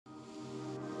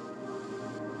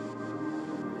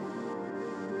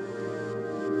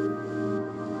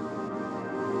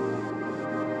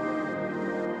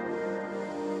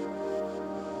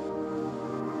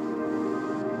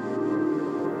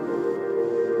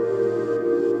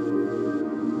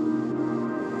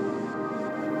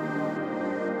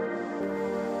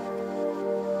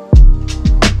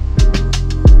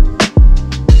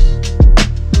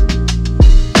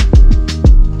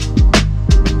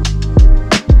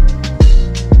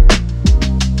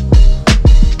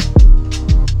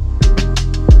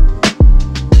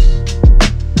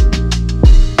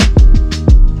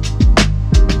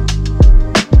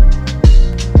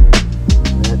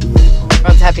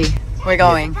we're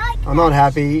going. Yeah. I'm not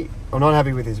happy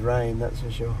with his rain, that's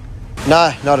for sure.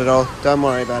 No, not at all. Don't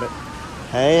worry about it.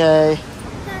 Hey.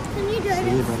 Dad, can you do See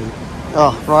you, this? buddy.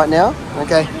 Oh, right now?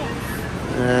 Okay.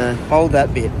 Hold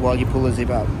that bit while you pull the zip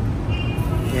up.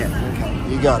 Yeah,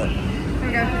 okay. You got it.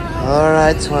 Okay. All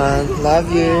right, Swan. Love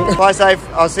you. Bye, safe.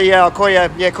 I'll see you. I'll call you.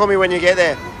 Yeah, call me when you get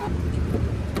there.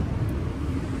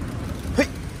 Hey.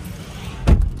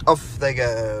 Off they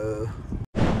go.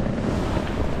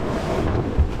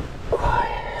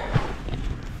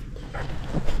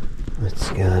 What's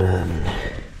going on?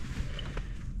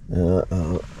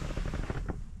 Uh-oh.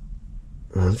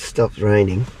 Well, it stopped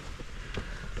raining.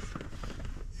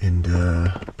 And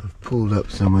I've pulled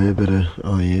up somewhere, but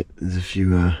oh yeah, there's a few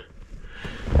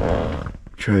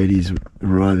tradies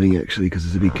arriving actually, because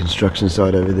there's a big construction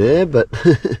site over there, but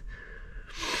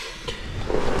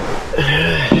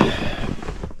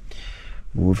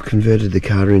we've converted the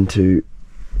car into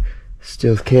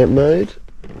stealth camp mode.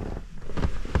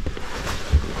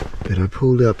 But I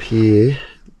pulled up here.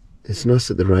 It's nice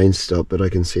that the rain stopped, but I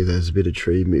can see there's a bit of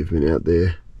tree movement out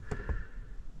there.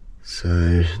 So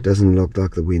it doesn't look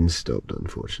like the wind stopped,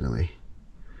 unfortunately.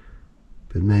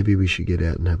 But maybe we should get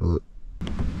out and have a look.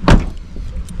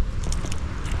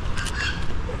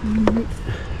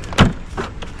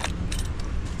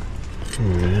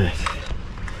 Alright.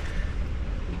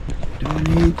 What do I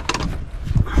need?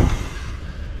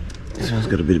 This one's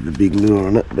got a bit of a big lure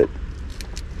on it, but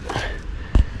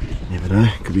never know,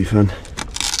 could be fun.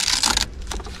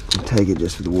 I'll take it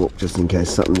just for the walk, just in case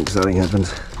something exciting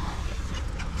happens.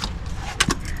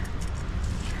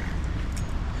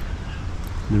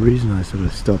 The reason I sort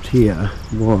of stopped here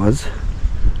was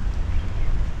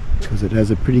because it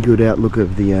has a pretty good outlook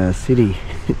of the city.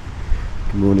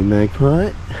 Good morning, Magpie.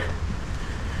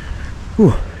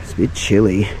 Whew, it's a bit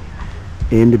chilly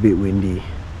and a bit windy,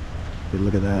 but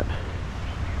look at that.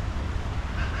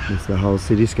 It's the whole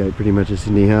cityscape pretty much of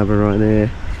Sydney Harbour right there.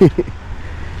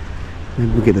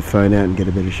 Maybe we'll get the phone out and get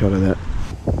a better shot of that.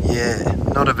 Yeah,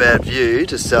 not a bad view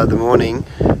to start the morning.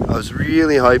 I was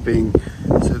really hoping.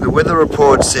 So the weather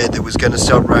report said it was going to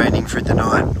stop raining through the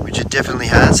night, which it definitely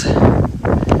has.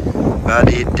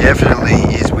 But it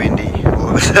definitely is windy all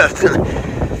of a sudden.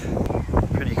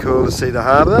 Pretty cool to see the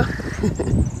harbour.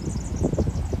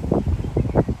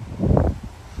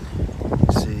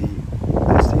 See,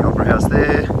 there's the Opera House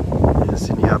there, and the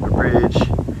Sydney Harbour Bridge.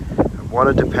 I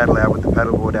wanted to paddle out with the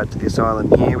paddleboard out to this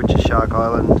island here, which is Shark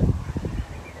Island.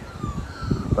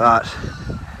 But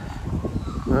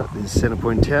oh, there's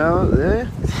Centrepoint Tower there.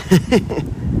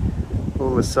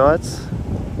 All the sights.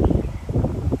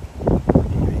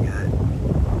 Here we go.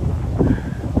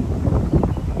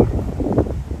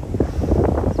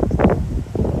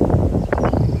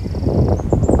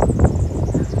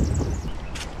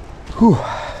 Whew.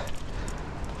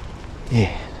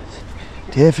 Yeah,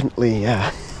 definitely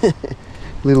a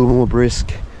little more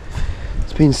brisk.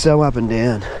 It's been so up and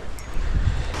down.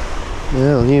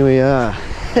 Well, here we are.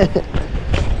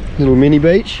 Little mini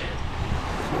beach.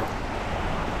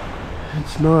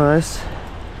 It's nice,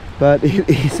 but it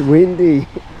is windy.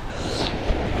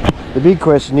 The big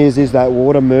question is that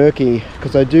water murky?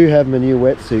 Because I do have my new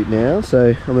wetsuit now,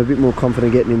 so I'm a bit more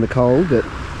confident getting in the cold, but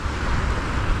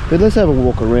let's have a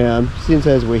walk around. Since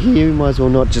as we're here, we might as well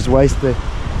not just waste the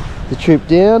trip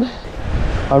down.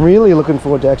 I'm really looking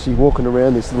forward to actually walking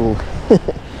around this little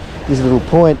this little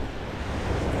point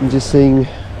and just seeing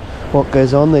what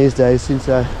goes on these days, since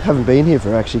I haven't been here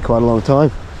for actually quite a long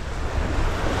time.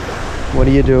 What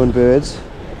are you doing, birds?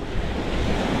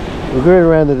 We'll go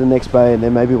around to the next bay and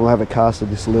then maybe we'll have a cast of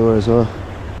this lure as well.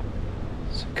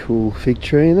 It's a cool fig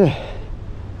tree in there.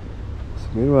 It's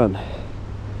a good one.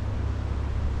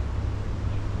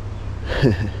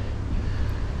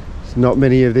 There's not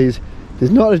many of these.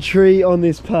 There's not a tree on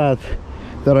this path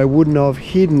that I wouldn't have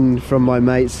hidden from my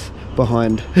mates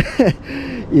behind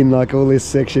in like all this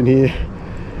section here.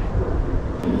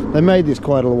 They made this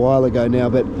quite a while ago now,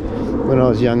 but when I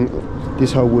was young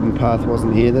this whole wooden path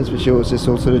wasn't here, that's for sure. It's just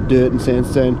all sort of dirt and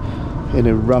sandstone and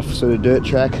a rough sort of dirt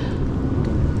track.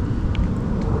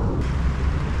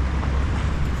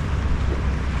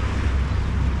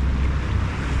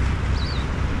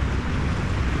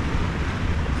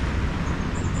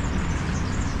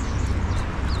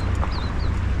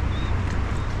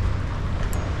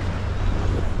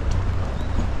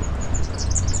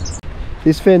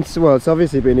 This fence, well, it's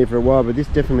obviously been here for a while, but this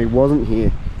definitely wasn't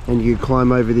here. And you could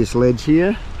climb over this ledge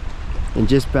here. And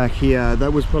just back here,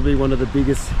 that was probably one of the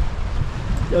biggest,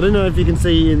 I don't know if you can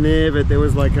see in there, but there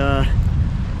was like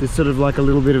there's sort of like a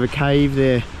little bit of a cave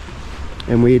there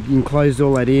and we had enclosed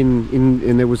all that in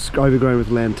and it was overgrown with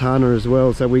lantana as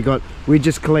well. So we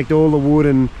just collect all the wood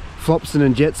and flopson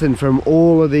and jetson from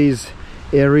all of these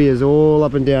areas all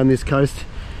up and down this coast,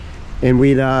 and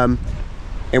we'd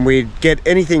get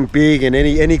anything big and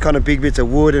any kind of big bits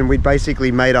of wood, and we'd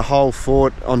basically made a whole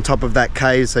fort on top of that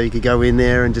cave so you could go in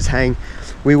there and just hang.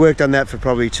 We worked on that for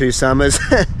probably 2 summers.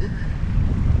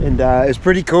 And it was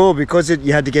pretty cool because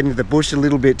you had to get into the bush a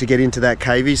little bit to get into that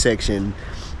cavey section.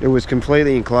 It was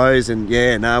completely enclosed, and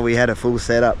yeah, no, we had a full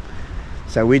setup.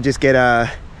 So we just get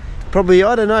probably,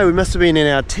 I don't know, we must have been in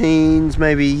our teens,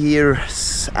 maybe year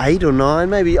 8 or 9,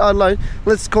 maybe, I don't know,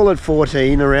 let's call it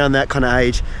 14, around that kind of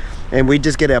age. And we'd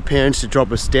just get our parents to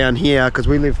drop us down here because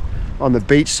we live on the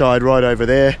beach side right over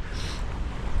there.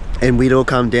 And we'd all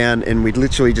come down and we'd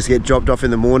literally just get dropped off in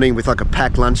the morning with like a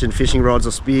packed lunch and fishing rods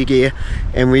or spear gear,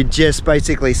 and we'd just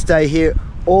basically stay here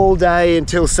all day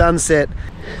until sunset.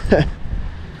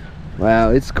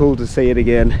 Wow, it's cool to see it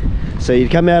again. So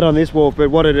you'd come out on this wharf, but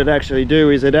what it'd actually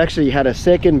do is it actually had a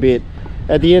second bit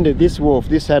at the end of this wharf.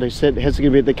 This had a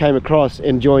second bit that came across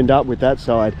and joined up with that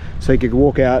side, so you could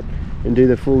walk out and do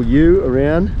the full U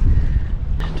around.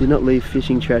 Do not leave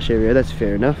fishing trash area. That's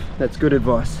fair enough. That's good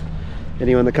advice,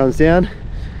 anyone that comes down.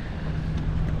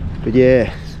 But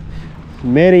yeah,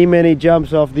 many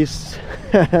jumps off this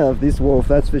of this wharf,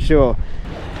 that's for sure.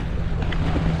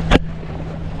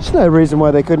 There's no reason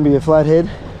why there couldn't be a flathead.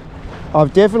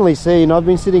 I've definitely seen, I've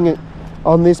been sitting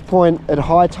on this point at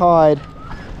high tide,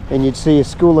 and you'd see a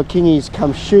school of kingies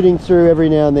come shooting through every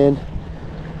now and then.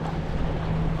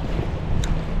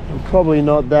 I'm probably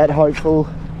not that hopeful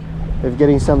of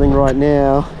getting something right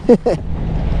now.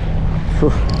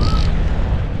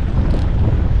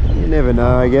 You never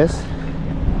know, I guess.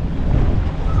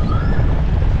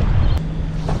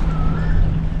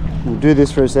 We'll do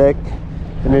this for a sec,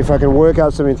 and if I can work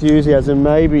up some enthusiasm,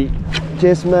 maybe,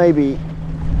 just maybe,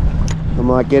 I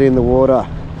might get in the water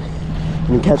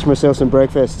and catch myself some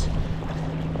breakfast.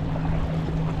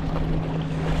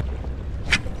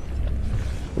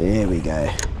 There we go.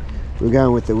 We're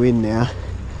going with the wind now.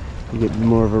 We get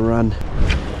more of a run.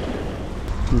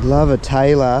 I'd love a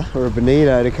Taylor or a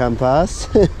bonito to come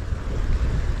past.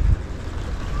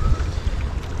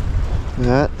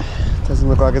 That doesn't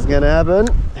look like it's going to happen.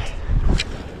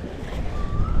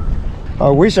 I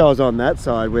wish I was on that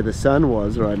side where the sun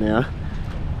was right now.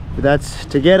 But that's,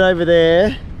 to get over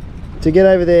there,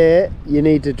 you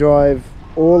need to drive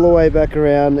all the way back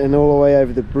around and all the way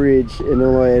over the bridge and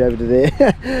all the way over to there.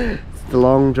 It's the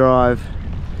long drive.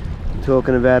 I'm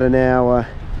talking about an hour,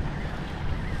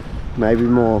 maybe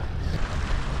more.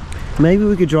 Maybe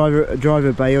we could drive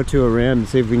a bay or two around and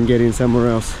see if we can get in somewhere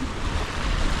else.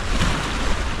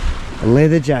 A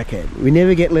leather jacket. We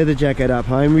never get leather jacket up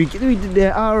home.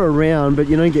 There are around, but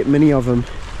you don't get many of them.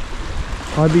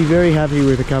 I'd be very happy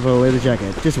with a couple of leather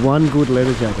jackets. Just one good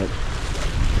leather jacket.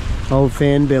 Old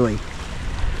fan belly.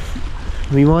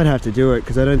 We might have to do it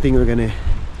because I don't think we're going to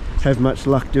have much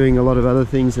luck doing a lot of other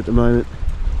things at the moment.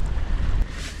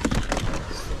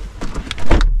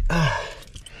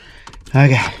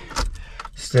 Okay,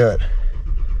 let's do it.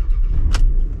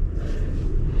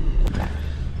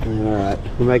 Alright,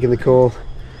 we're making the call.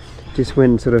 Just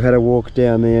went, sort of had a walk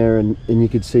down there, and you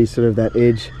could see sort of that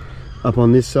edge up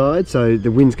on this side. So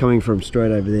the wind's coming from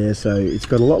straight over there, so it's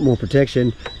got a lot more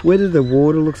protection. Whether the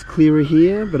water looks clearer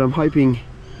here, but I'm hoping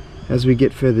as we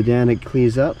get further down it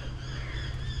clears up.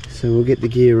 So we'll get the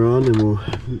gear on and we'll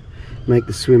make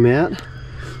the swim out.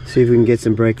 See if we can get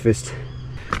some breakfast.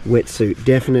 Wetsuit,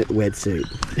 definite wetsuit.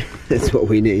 That's what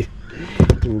we need.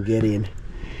 And we'll get in.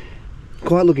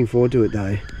 Quite looking forward to it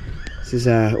though. This is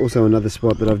also another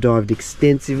spot that I've dived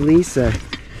extensively,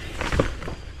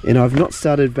 and I've not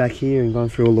started back here and gone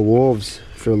through all the wharves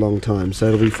for a long time, so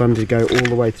it'll be fun to go all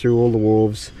the way through all the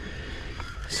wharves,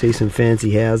 see some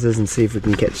fancy houses and see if we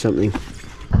can catch something.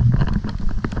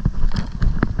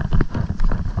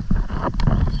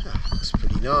 Looks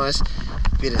pretty nice.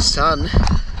 Bit of sun.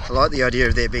 I like the idea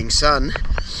of there being sun,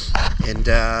 and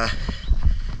yeah,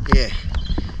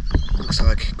 looks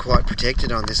like quite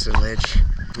protected on this little edge.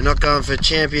 We're not going for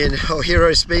champion or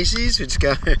hero species. We're just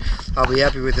going, I'll be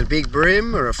happy with a big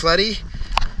brim or a flatty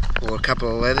or a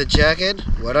couple of leather jacket.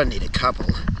 Well, I don't need a couple.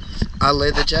 A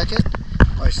leather jacket.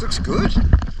 Oh, this looks good.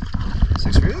 This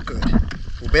looks real good.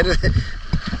 Well, better,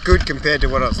 good compared to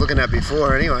what I was looking at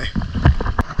before anyway.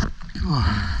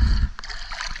 Oh,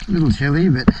 a little chilly,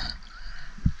 but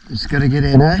just got to get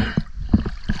in, eh?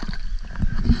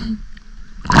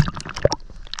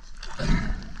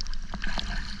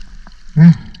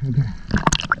 Okay.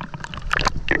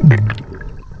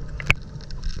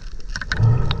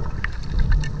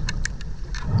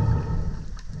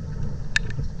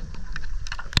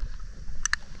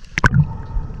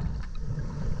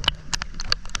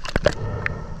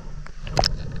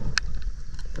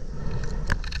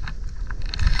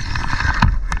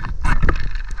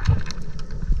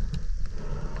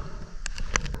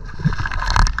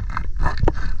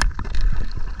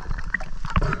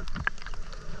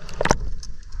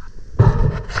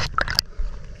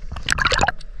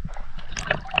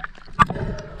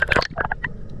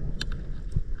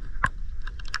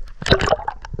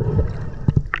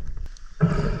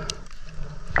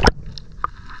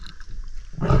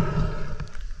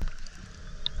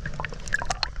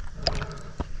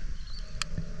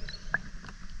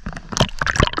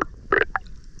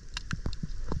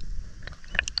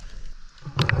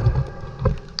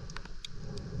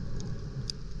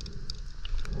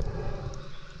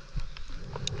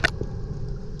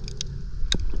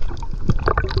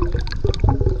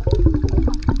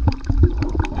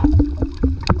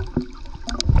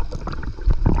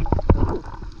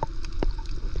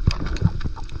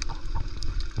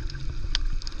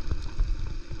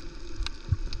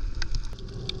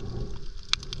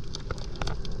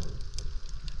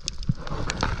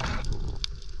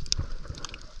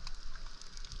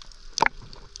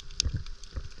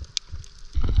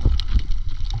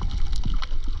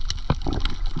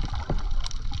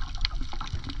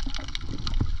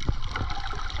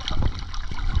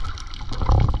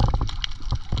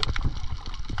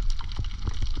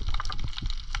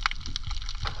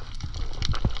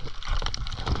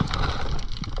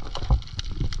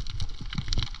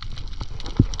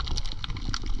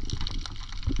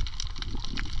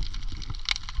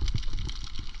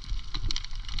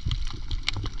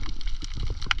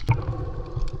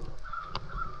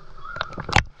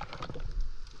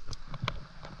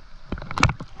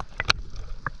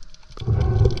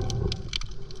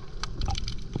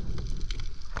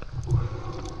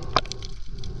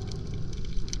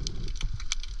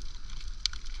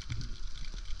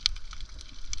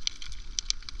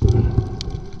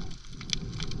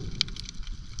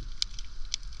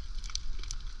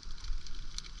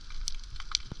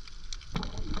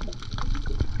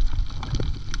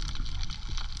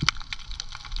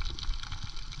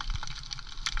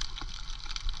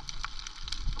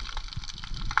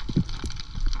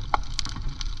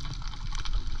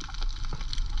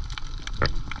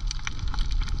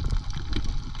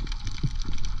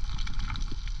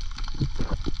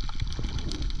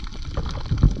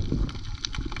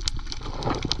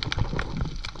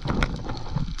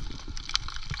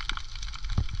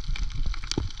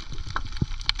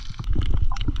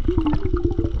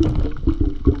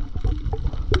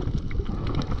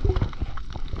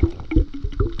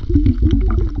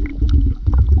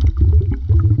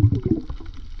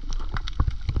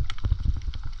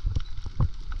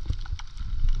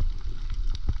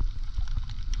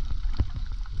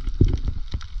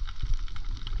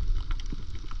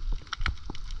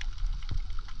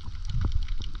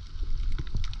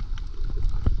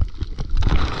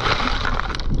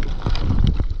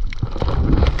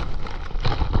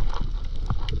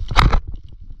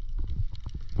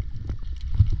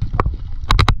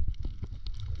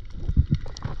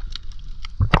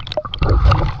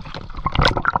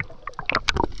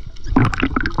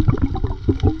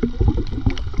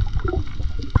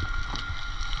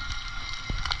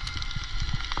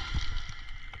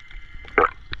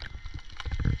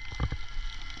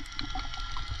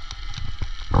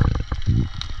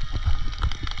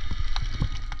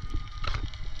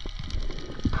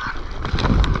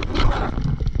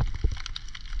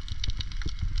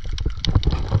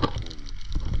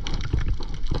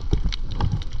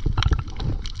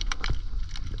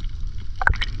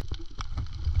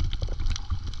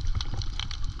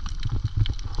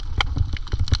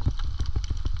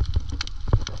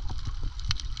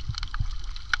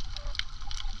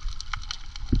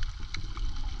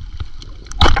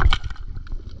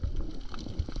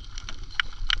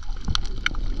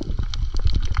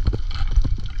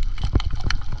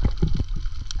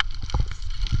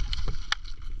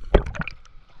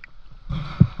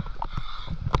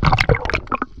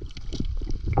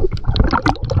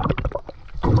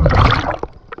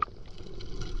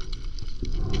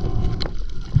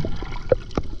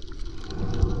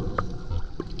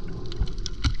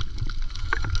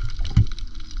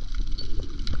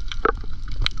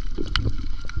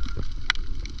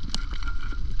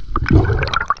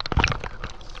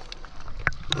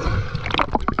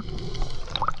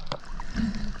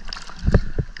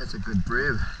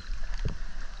 Ebb.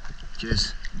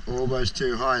 Just almost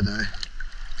too high though.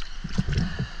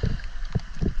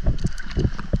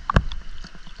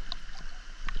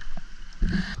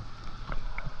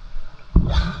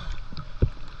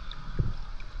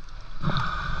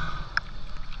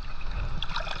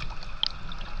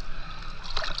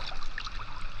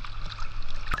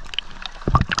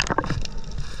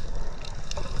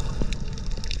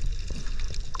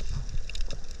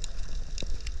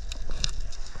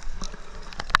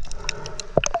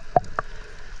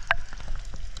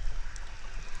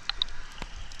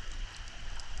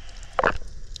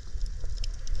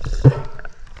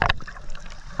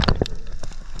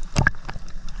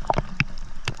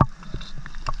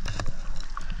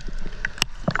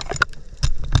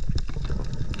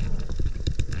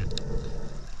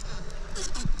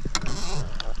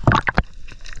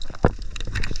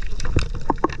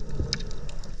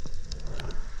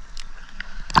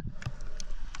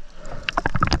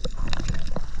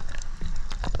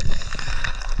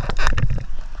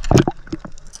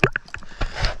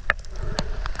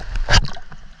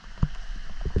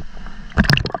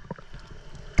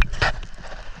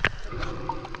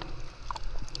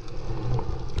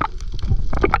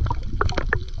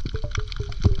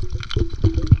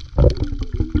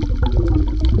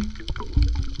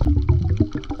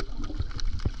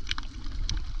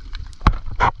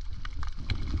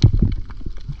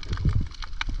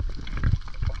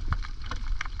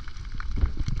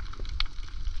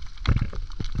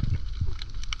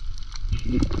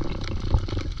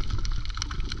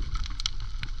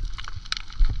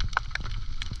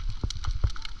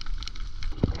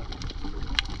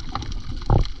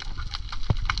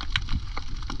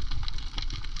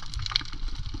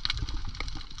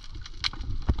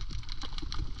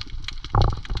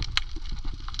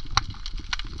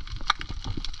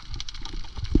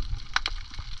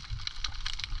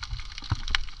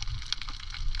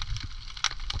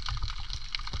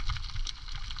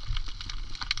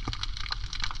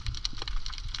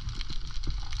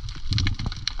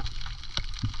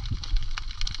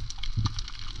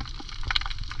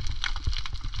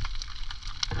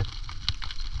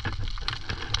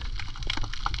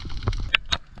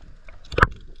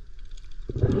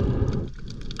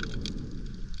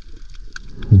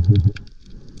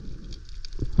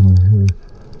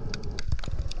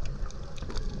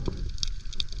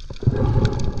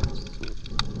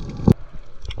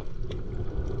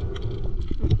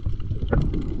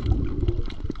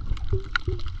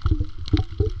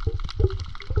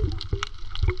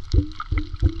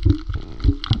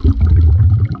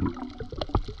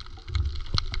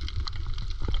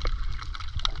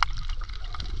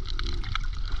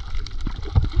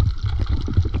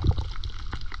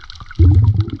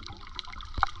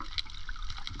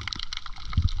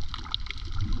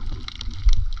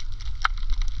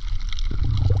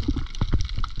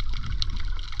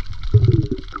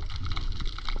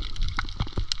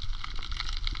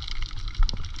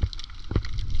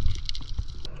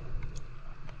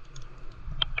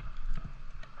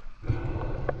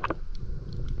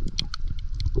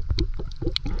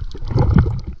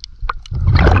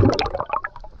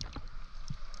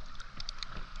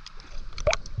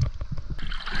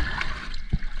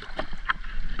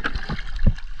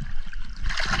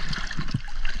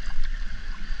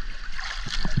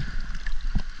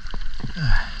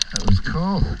 That was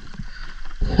cool.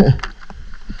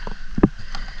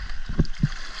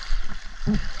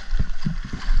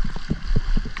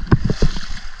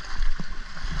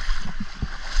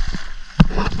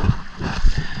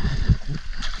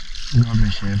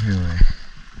 Rubbish everywhere.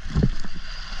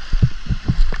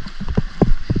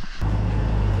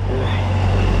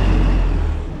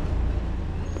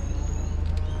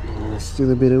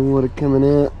 Still a bit of water coming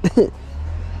out.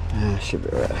 Should be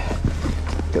alright.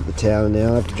 Got the towel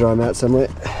now, I have to dry them out somewhere.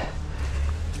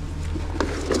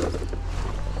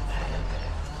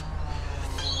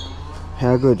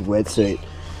 How good wetsuit.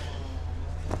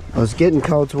 I was getting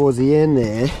cold towards the end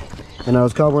there, and I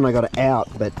was cold when I got it out,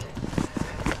 but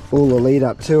all the lead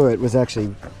up to it was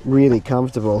actually really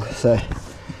comfortable, so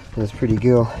it was pretty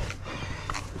cool.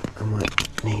 I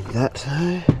might need that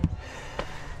though.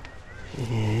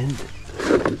 And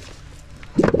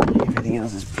everything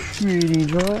else is pretty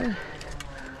dry.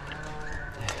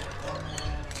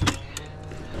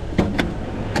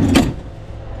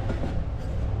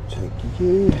 Take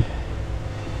you.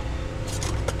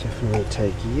 Definitely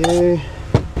take you.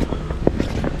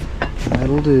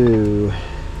 That'll do.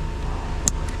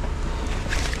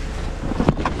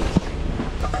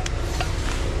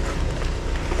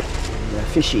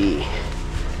 Fishy.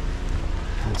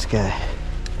 Let's go.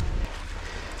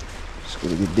 Just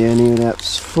gotta get down here without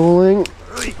falling.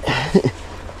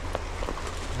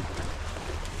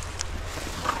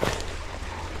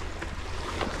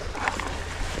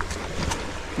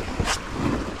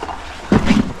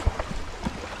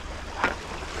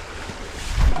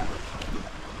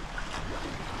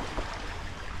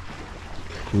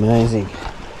 Amazing.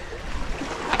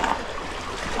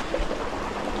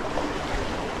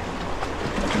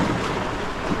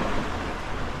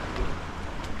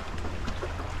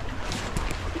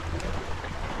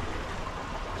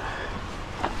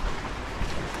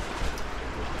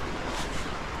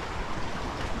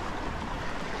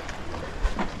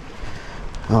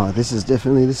 Oh, this is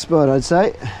definitely the spot, I'd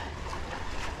say.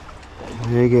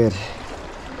 Very good.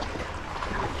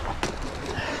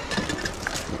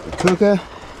 The cooker.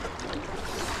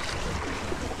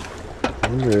 I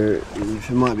wonder if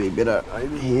it might be better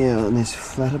over here on this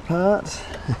flatter part.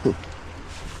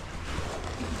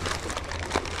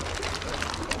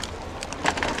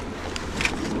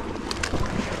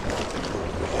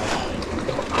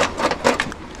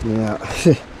 Yeah.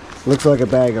 Looks like a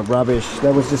bag of rubbish.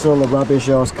 That was just all the rubbish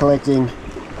I was collecting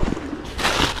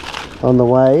on the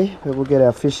way. But we'll get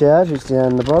our fish out, who's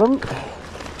down the bottom.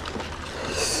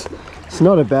 It's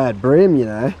not a bad bream, you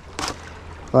know.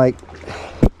 Like,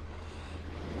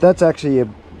 that's actually a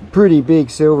pretty big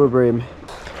silver bream.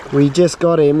 We just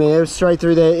got him, straight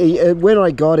through there. When I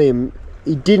got him,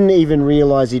 he didn't even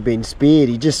realise he'd been speared.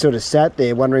 He just sort of sat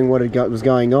there wondering what was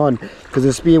going on, because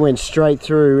the spear went straight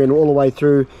through and all the way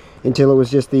through until it was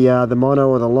just the mono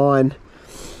or the line.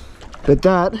 But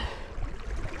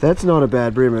that's not a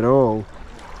bad bream at all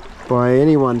by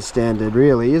anyone's standard,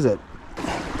 really, is it?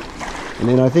 And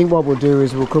then I think what we'll do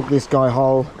is we'll cook this guy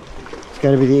whole. It's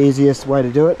going to be the easiest way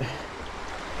to do it.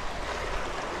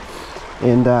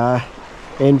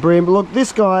 And bream, look,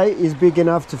 this guy is big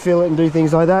enough to fill it and do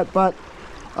things like that, but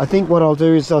I think what I'll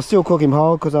do is I'll still cook him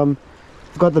whole, because I've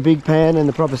got the big pan and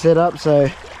the proper setup, so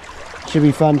it should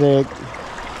be fun to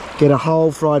get a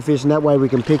whole fried fish, and that way we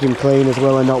can pick him clean as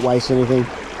well and not waste anything.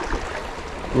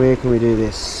 Where can we do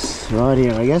this? Right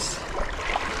here, I guess.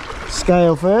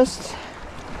 Scale first.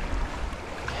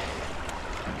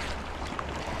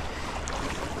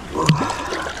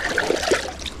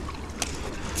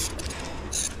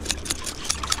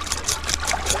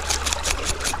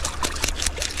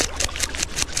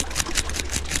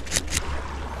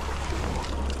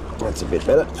 That's a bit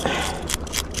better.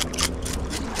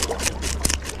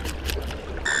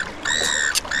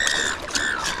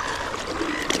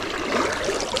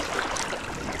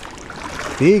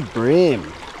 Big bream.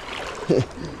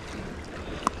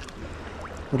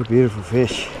 What a beautiful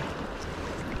fish.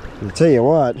 I'll tell you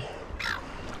what,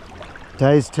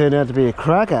 today's turned out to be a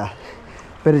cracker,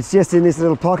 but it's just in this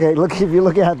little pocket. Look, if you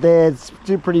look out there, it's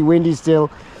still pretty windy still,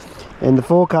 and the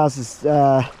forecast is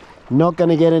not going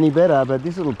to get any better, but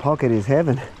this little pocket is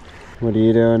heaven. What are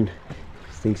you doing?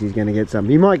 Thinks he's going to get some.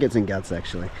 He might get some guts,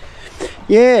 actually.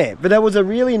 Yeah, but that was a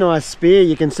really nice spear.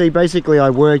 You can see basically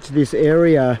I worked this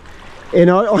area and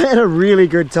I had a really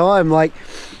good time. Like,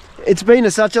 it's been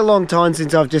such a long time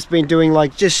since I've just been doing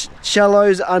like just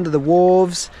shallows under the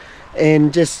wharves,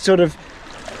 and just sort of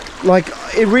like,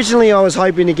 originally I was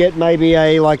hoping to get maybe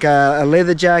a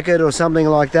leather jacket or something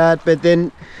like that, but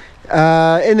then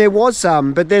and there was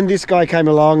some, but then this guy came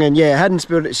along and yeah, hadn't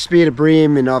speared a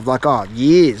bream in I've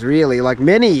years, really, like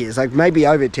many years, like maybe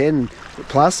over 10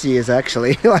 plus years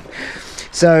actually. Like,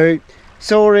 so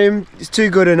saw him, it's too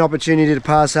good an opportunity to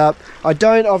pass up. I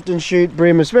don't often shoot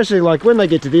bream, especially like when they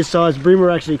get to this size. Bream are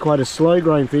actually quite a slow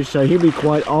growing fish, so he'll be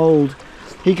quite old.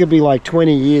 He could be like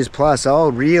 20 years plus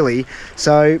old, really.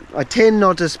 So I tend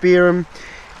not to spear them,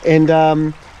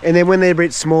 and then when they're a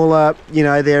bit smaller,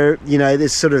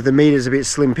 there's sort of the meat is a bit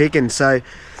slim picking. So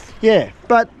yeah,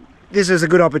 but this is a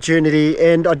good opportunity,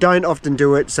 and I don't often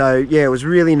do it. So yeah, it was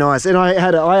really nice, and I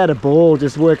had a ball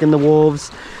just working the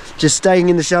wharves, just staying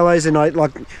in the shallows, and I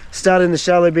like start in the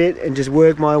shallow bit and just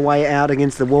work my way out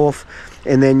against the wharf,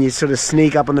 and then you sort of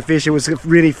sneak up on the fish. It was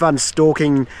really fun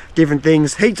stalking different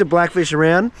things. Heaps of blackfish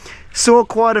around. Saw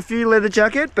quite a few leather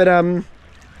jacket, but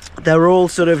they were all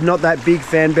sort of not that big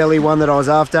fan belly one that I was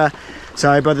after.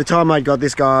 So by the time I'd got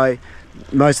this guy,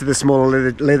 most of the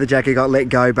smaller leather jacket got let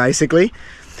go basically.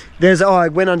 I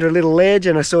went under a little ledge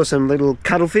and I saw some little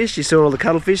cuttlefish. You saw all the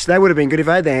cuttlefish. They would have been good if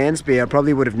I had the hand spear. I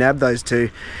probably would have nabbed those two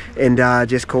and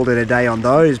just called it a day on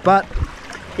those. But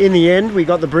in the end, we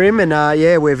got the bream, and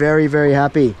yeah, we're very, very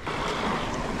happy.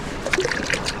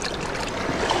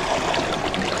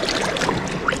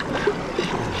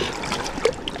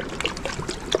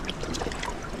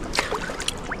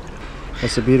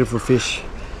 That's a beautiful fish.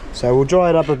 So we'll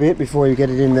dry it up a bit before you get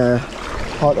it in the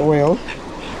hot oil.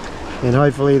 And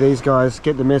hopefully these guys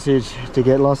get the message to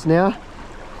get lost now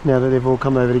that they've all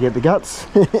come over to get the guts.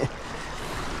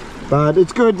 But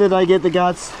it's good that they get the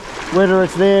guts, whether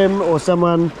it's them or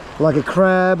someone like a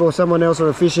crab or someone else or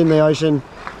a fish in the ocean.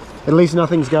 At least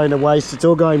nothing's going to waste. It's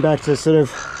all going back to sort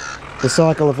of the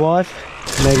cycle of life.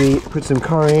 Maybe put some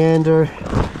coriander,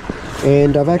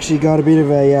 and I've actually got a bit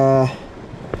of a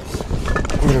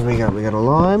what have we got? We got a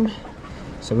lime,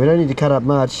 so we don't need to cut up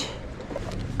much.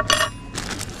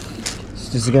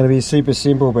 This is going to be a super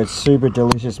simple but super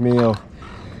delicious meal.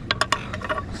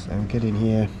 So I'll get in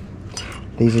here.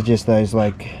 These are just those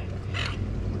like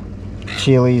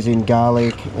chilies in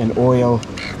garlic and oil,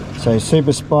 so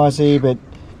super spicy but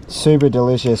super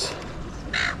delicious.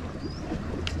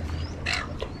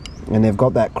 And they've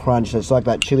got that crunch, it's like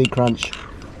that chili crunch.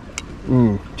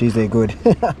 Geez, they're good.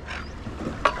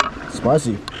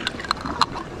 Spicy.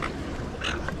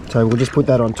 So we'll just put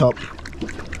that on top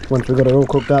once we've got it all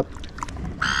cooked up.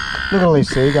 Look at all these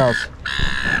seagulls.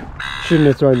 Shouldn't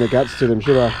have thrown the guts to them,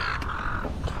 should I?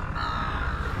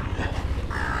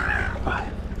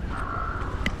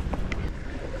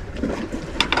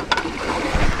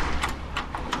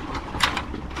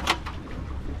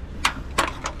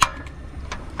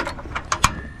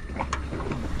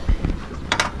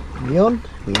 Are we on?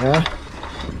 We are.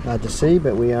 Hard to see,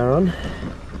 but we are on.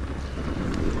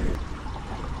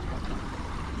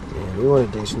 Yeah, we want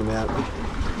a decent amount.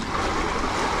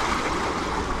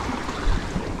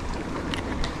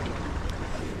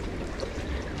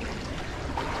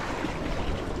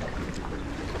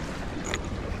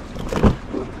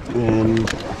 And I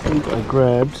think I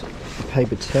grabbed a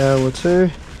paper towel or two,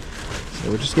 so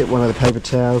we'll just get one of the paper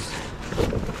towels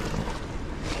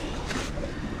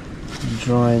and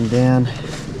dry them down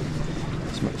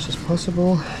as much as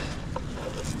possible.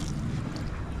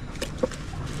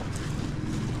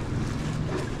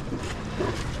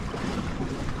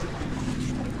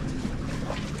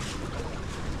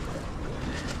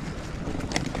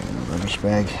 Rubbish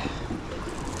bag.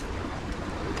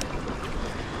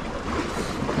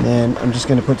 And I'm just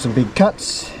going to put some big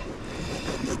cuts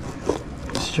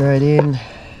straight in.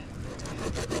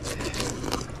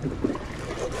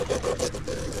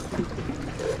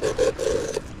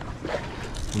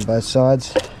 On both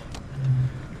sides.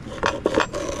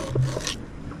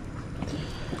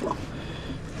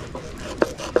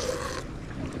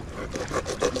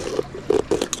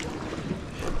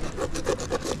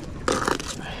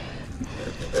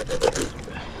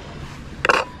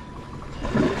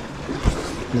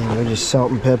 Then we'll just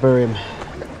salt and pepper him.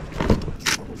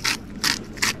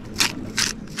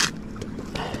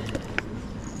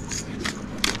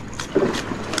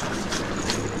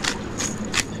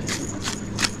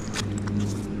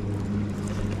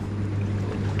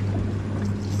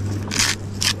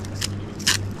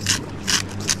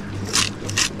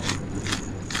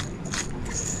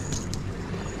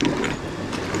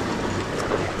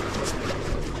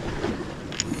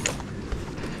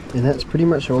 And that's pretty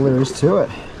much all there is to it.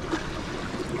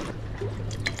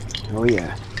 Oh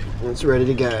yeah, it's ready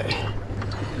to go.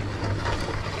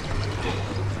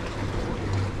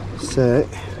 So,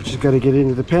 just got to get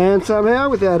into the pan somehow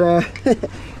without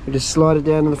we just slide it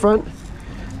down to the front.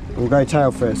 We'll go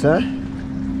tail first, huh?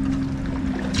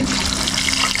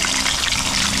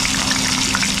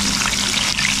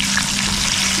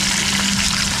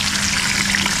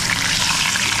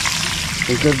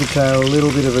 We'll give the tail a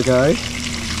little bit of a go.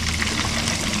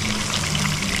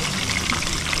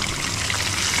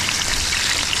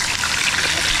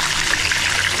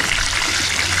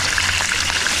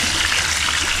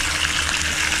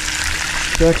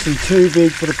 It's actually too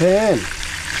big for the pan.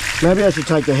 Maybe I should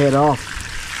take the head off.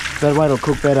 That way it'll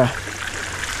cook better.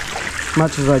 As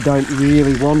much as I don't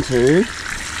really want to,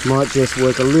 might just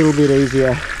work a little bit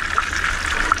easier.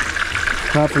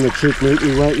 Apart from the chick meat,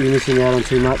 you won't be missing out on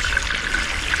too much.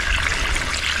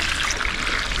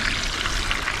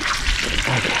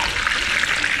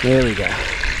 Okay, there we go.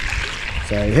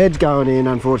 So head's going in,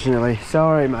 unfortunately.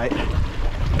 Sorry, mate.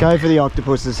 Go for the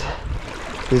octopuses.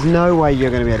 There's no way you're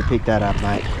going to be able to pick that up,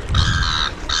 mate.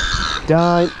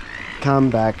 Don't come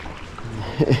back.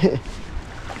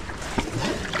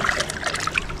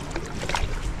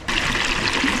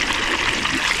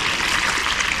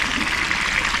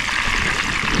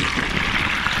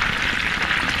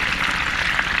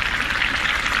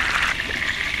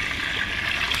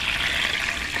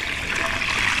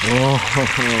 Oh,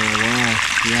 wow,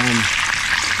 yum.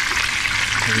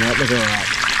 Doesn't that look alright?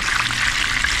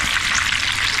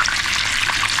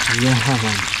 Yum.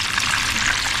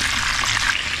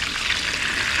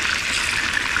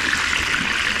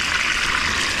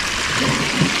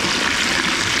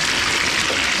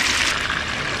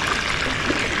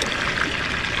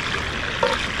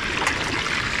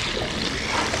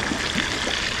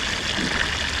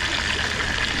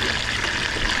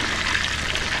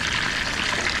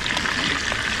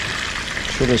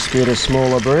 have spit a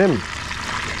smaller bream.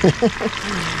 How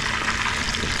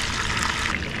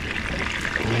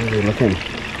are we looking?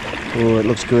 Oh, it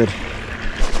looks good.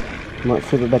 Might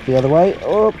flip it back the other way.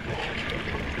 Oh,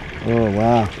 oh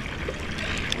wow.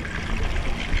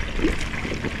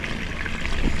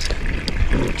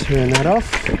 Turn that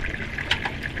off.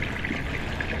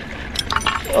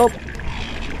 Oh.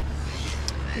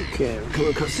 Okay, we'll come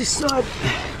across this side.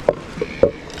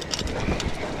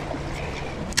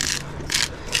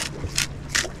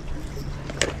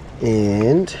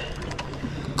 And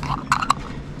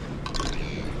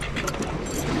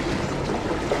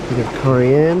a bit of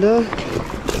coriander.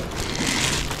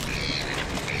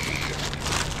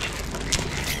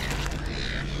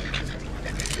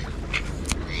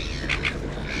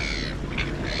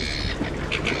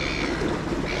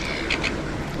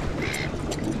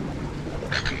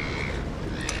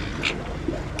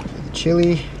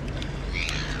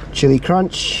 Chili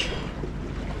crunch.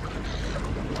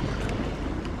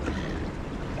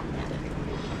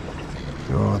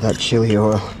 Oh, that chili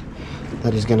oil,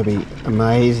 that is going to be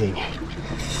amazing.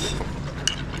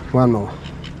 One more.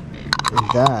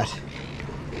 And that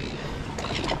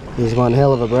is one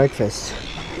hell of a breakfast.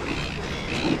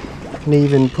 Can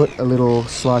even put a little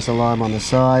slice of lime on the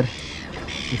side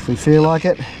if we feel like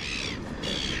it. I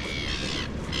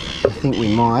think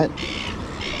we might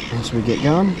once we get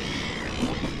going.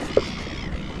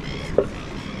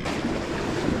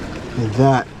 And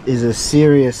that is a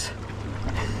seriously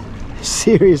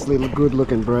good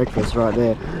looking breakfast right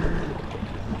there.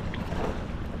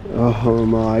 Oh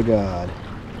my god.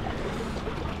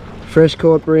 Fresh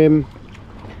caught bream,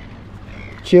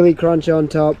 chili crunch on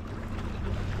top.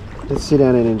 Let's sit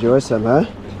down and enjoy some, huh?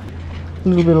 A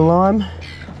little bit of lime.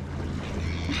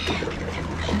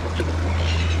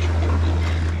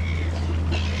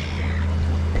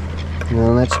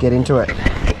 Now let's get into it.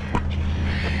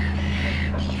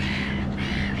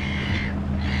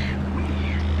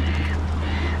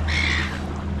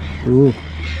 Ooh.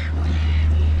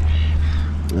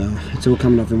 Oh, it's all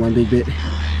coming off in one big bit.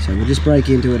 So we'll just break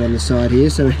into it on the side here.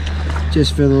 So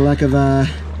just for the lack of a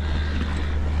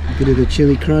bit of the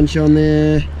chili crunch on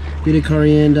there, bit of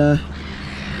coriander.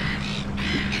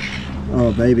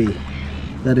 Oh baby,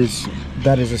 that is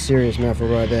a serious mouthful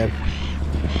right there.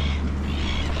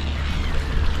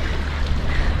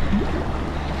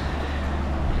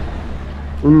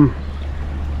 Mmm.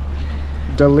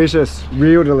 Delicious,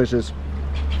 real delicious.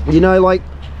 You know, like,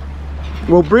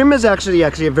 well, bream is actually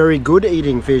a very good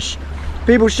eating fish.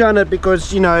 People shun it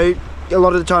because, you know, a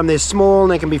lot of the time they're small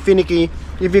and they can be finicky.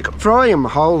 If you fry them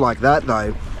whole like that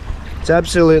though, it's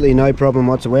absolutely no problem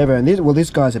whatsoever. And this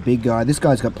guy's a big guy. This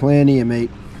guy's got plenty of meat.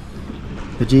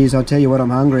 But geez, I'll tell you what, I'm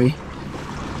hungry.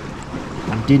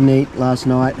 I didn't eat last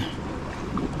night,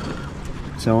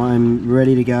 so I'm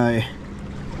ready to go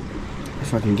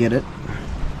if I can get it.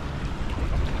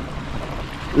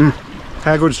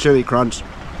 How good's chili crunch?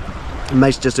 It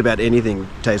makes just about anything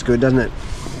taste good, doesn't it?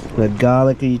 The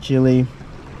garlicky chili.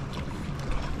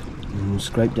 We'll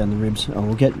scrape down the ribs. Oh,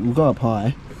 we'll go up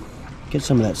high. Get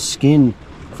some of that skin.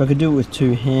 If I could do it with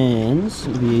two hands,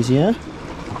 it'd be easier.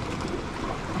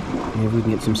 Maybe we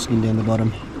can get some skin down the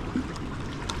bottom.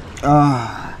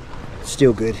 Ah,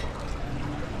 still good.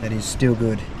 That is still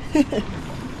good.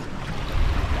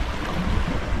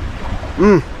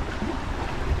 Mmm.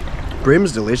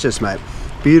 Brim's delicious, mate.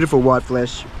 Beautiful white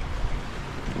flesh.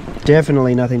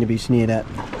 Definitely nothing to be sneered at.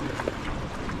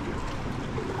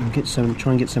 And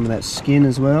try and get some of that skin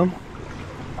as well.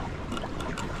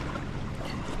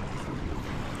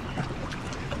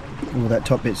 Oh, that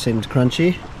top bit seems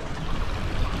crunchy.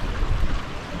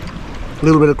 A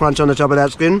little bit of crunch on the top of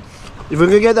that skin. If we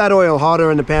could get that oil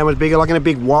hotter and the pan was bigger, like in a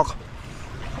big wok,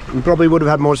 we probably would have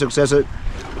had more success at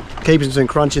keeping some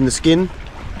crunch in the skin.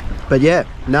 But yeah,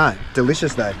 no,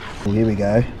 delicious though. Here we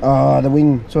go. Oh, the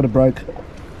wing sort of broke.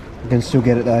 I can still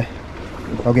get it though.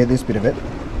 I'll get this bit of it.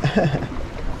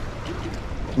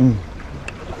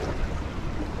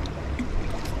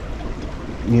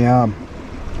 Yum.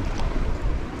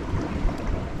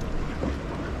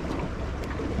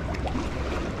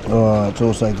 Oh, it's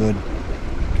also good.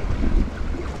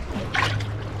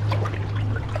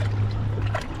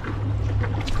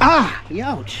 Ah,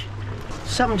 ouch.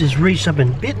 Something just reached up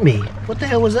and bit me. What the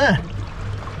hell was that?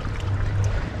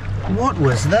 What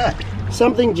was that?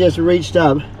 Something just reached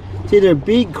up. It's either a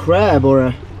big crab or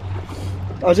a...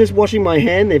 I was just washing my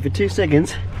hand there for 2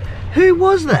 seconds. Who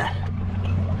was that?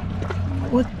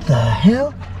 What the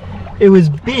hell? It was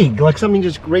big, like something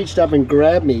just reached up and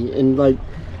grabbed me and like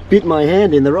bit my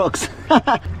hand in the rocks.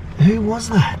 Who was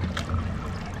that?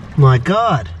 My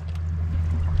God.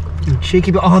 You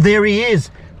cheeky... Oh, there he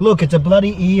is. Look, it's a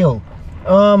bloody eel.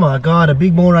 Oh my god, a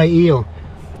big moray eel.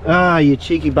 Ah, you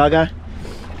cheeky bugger.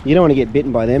 You don't want to get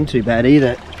bitten by them too bad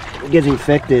either. It gets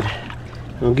infected.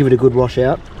 I'll give it a good wash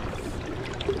out.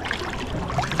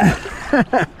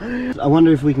 I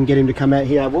wonder if we can get him to come out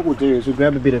here. What we'll do is we'll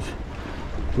grab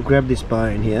this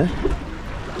bone here.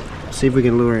 See if we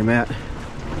can lure him out.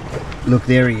 Look,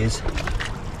 there he is.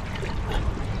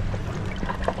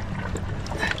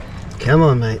 Come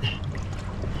on, mate.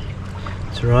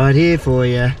 It's right here for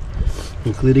you,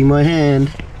 including my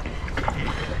hand.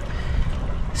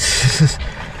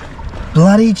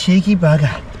 Bloody cheeky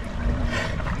bugger.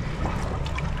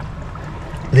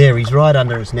 There, he's right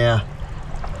under us now.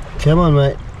 Come on,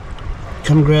 mate.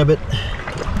 Come grab it.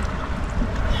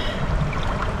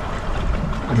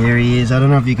 There he is. I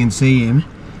don't know if you can see him.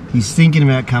 He's thinking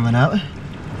about coming up.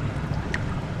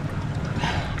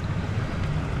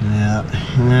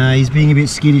 No, he's being a bit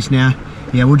skittish now.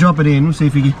 Yeah, we'll drop it in. We'll see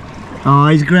if we can... Oh,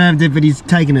 he's grabbed it, but he's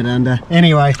taken it under.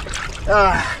 Anyway.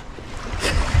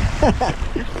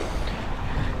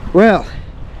 Well,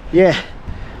 yeah.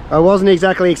 I wasn't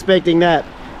exactly expecting that.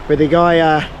 But the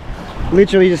guy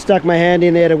literally just stuck my hand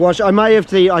in there to wash.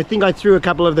 I think I threw a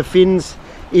couple of the fins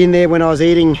in there when I was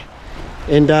eating.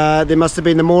 And there must have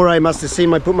been, the moray must have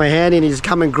seen I put my hand in. He's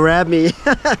come and grabbed me.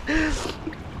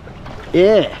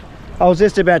 Yeah. I was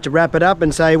just about to wrap it up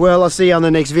and say, well, I'll see you on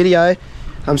the next video.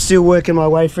 I'm still working my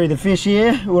way through the fish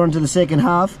here. We're on to the second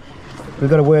half. We've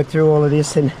got to work through all of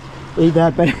this and eat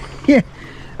that, but yeah.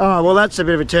 Oh, well, that's a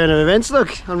bit of a turn of events.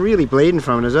 Look, I'm really bleeding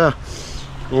from it as well.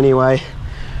 Anyway,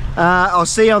 I'll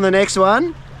see you on the next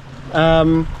one.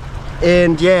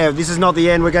 And yeah, this is not the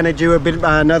end. We're going to do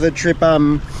another trip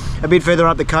a bit further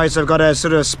up the coast. I've got a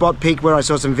sort of spot peak where I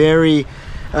saw some very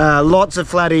lots of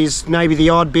flatties, maybe the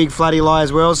odd big flatty lie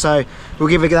as well, so we'll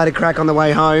give that a crack on the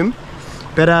way home.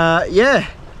 But yeah,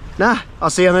 I'll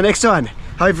see you on the next one,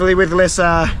 hopefully with less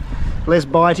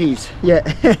bites.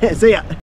 Yeah. See ya.